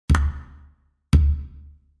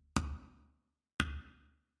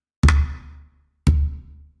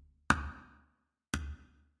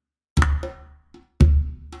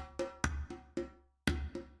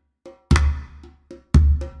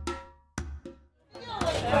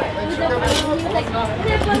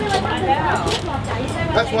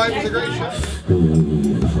That's why it was a great show.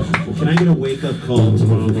 Can I get a wake-up call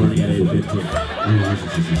tomorrow morning at 8:15?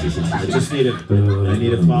 I just need a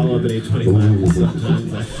follow-up at 8:25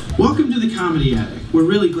 sometimes. Welcome to the Comedy Attic. We're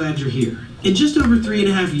really glad you're here. In just over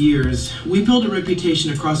 3.5 years, we built a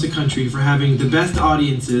reputation across the country for having the best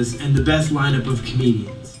audiences and the best lineup of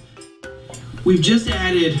comedians. We've just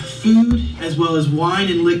added food as well as wine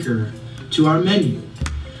and liquor to our menu.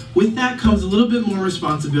 With that comes a little bit more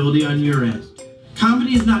responsibility on your end.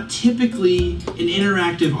 Comedy is not typically an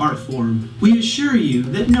interactive art form. We assure you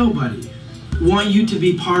that nobody want you to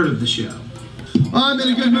be part of the show. I'm in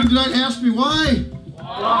a good mood tonight. Ask me why.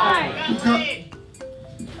 Why?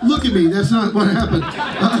 Look at me. That's not what happened.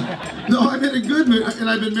 No, I'm in a good mood, and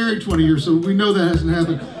I've been married 20 years, so we know that hasn't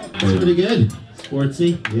happened. That's pretty good.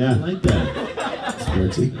 Sportsy? Yeah, I like that.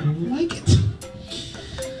 Sportsy. I like it.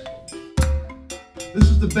 This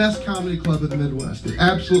is the best comedy club in the Midwest. It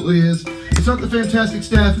absolutely is. It's not the fantastic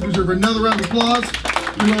staff who deserve another round of applause.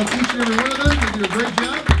 We love each and every one of them. They do a great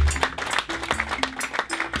job.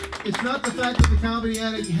 It's not the fact that the Comedy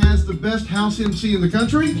Attic has the best house MC in the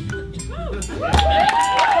country.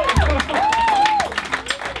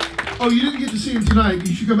 Oh, you didn't get to see him tonight.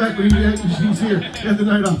 You should go back when he's here. He had the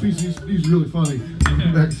night off. He's really funny.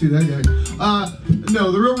 Come back and see that guy.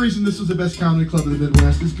 No, the real reason this is the best comedy club in the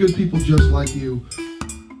Midwest is good people just like you